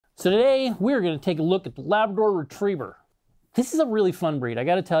So today we're going to take a look at the Labrador Retriever. This is a really fun breed. I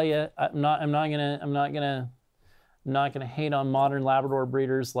got to tell you, I'm not gonna hate on modern Labrador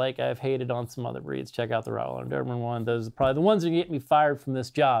breeders like I've hated on some other breeds. Check out the Rottweiler Doberman one. Those are probably the ones that get me fired from this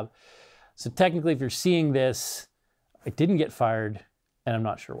job. So technically, if you're seeing this, I didn't get fired, and I'm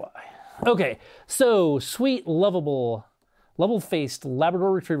not sure why. Okay, so sweet, lovable, level-faced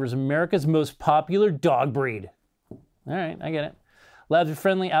Labrador Retriever is America's most popular dog breed. All right, I get it. Labs are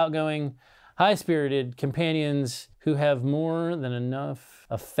friendly, outgoing, high-spirited companions who have more than enough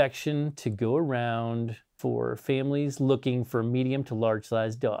affection to go around for families looking for a medium to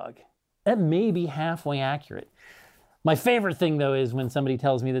large-sized dog. That may be halfway accurate. My favorite thing, though, is when somebody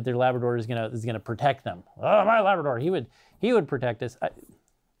tells me that their Labrador is gonna protect them. Oh, my Labrador, he would protect us.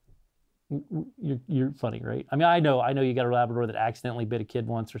 You're funny, right? I mean, I know you got a Labrador that accidentally bit a kid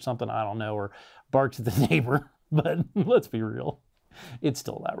once or something, I don't know, or barks at the neighbor, but let's be real. It's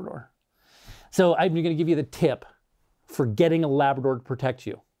still a Labrador. So I'm going to give you the tip for getting a Labrador to protect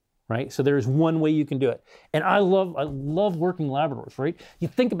you, right? So there's one way you can do it. And I love working Labradors, right? You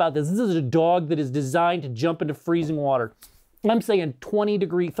think about this. This is a dog that is designed to jump into freezing water. I'm saying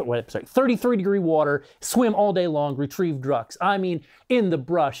 33 degree water, swim all day long, retrieve drugs. I mean, in the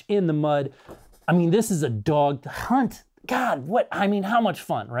brush, in the mud. I mean, this is a dog to hunt. God, how much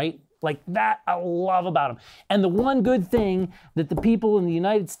fun, right? Like that, I love about them. And the one good thing that the people in the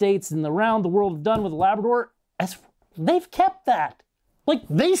United States and around the world have done with Labrador, they've kept that. Like,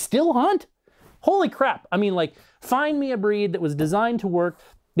 they still hunt. Holy crap. I mean, like, find me a breed that was designed to work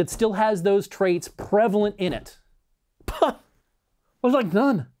that still has those traits prevalent in it. There's like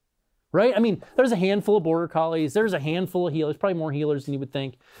none, right? I mean, there's a handful of Border Collies. There's a handful of healers, probably more healers than you would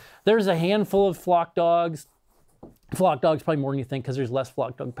think. There's a handful of flock dogs. Flock dogs probably more than you think because there's less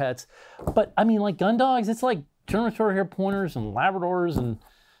flock dog pets. But I mean, like gun dogs, it's like German short hair pointers and Labradors and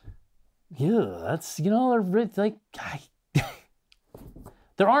yeah, that's, you know, they're like,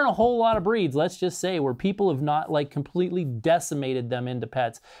 there aren't a whole lot of breeds, let's just say, where people have not like completely decimated them into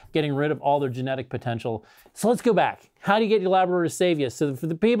pets, getting rid of all their genetic potential. So let's go back. How do you get your Labrador to save you? So for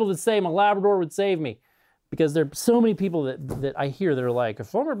the people that say my Labrador would save me, because there are so many people that I hear that are like,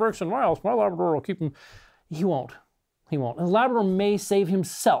 if Homer breaks in my house, my Labrador will keep him. He won't. He won't. A Labrador may save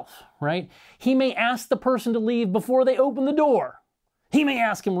himself, right? He may ask the person to leave before they open the door. He may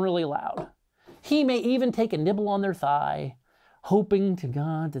ask him really loud. He may even take a nibble on their thigh, hoping to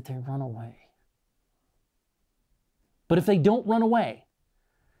God that they run away. But if they don't run away,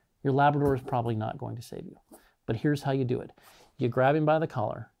 your Labrador is probably not going to save you. But here's how you do it. You grab him by the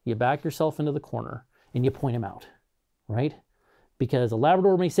collar, you back yourself into the corner, and you point him out, right? Because a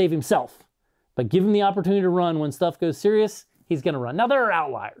Labrador may save himself, but give him the opportunity to run when stuff goes serious, he's going to run. Now, there are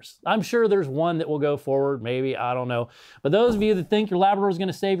outliers. I'm sure there's one that will go forward, maybe, I don't know. But those of you that think your Labrador is going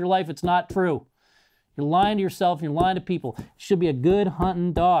to save your life, it's not true. You're lying to yourself, you're lying to people. It should be a good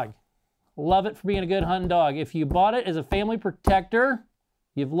hunting dog. Love it for being a good hunting dog. If you bought it as a family protector,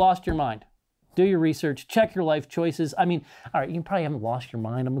 you've lost your mind. Do your research, check your life choices. I mean, all right, you probably haven't lost your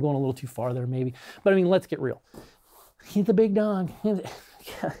mind. I'm going a little too far there maybe. But I mean, let's get real. He's a big dog.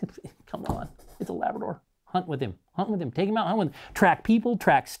 Come on, it's a Labrador. Hunt with him, take him out, hunt with him. Track people,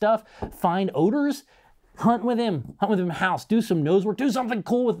 track stuff, find odors, hunt with him in the house, do some nose work, do something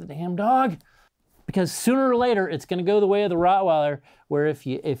cool with the damn dog. Because sooner or later, it's gonna go the way of the Rottweiler, where if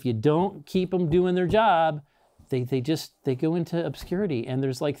you don't keep them doing their job, they go into obscurity, and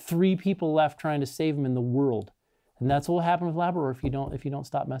there's like 3 people left trying to save them in the world. And that's what will happen with Labrador if you don't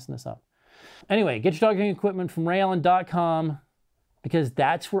stop messing this up. Anyway, get your dog training equipment from rayallen.com. because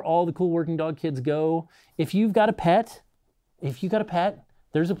that's where all the cool working dog kids go. If you've got a pet,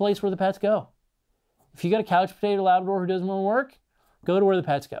 there's a place where the pets go. If you got a couch potato Labrador who doesn't want to work, go to where the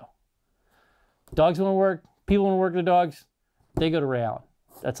pets go. Dogs want to work, people want to work with their dogs, they go to Ray Allen.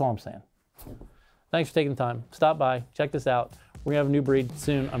 That's all I'm saying. Thanks for taking the time. Stop by, check this out. We're gonna have a new breed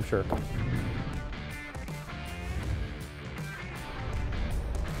soon, I'm sure.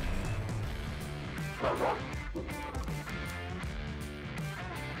 Wow.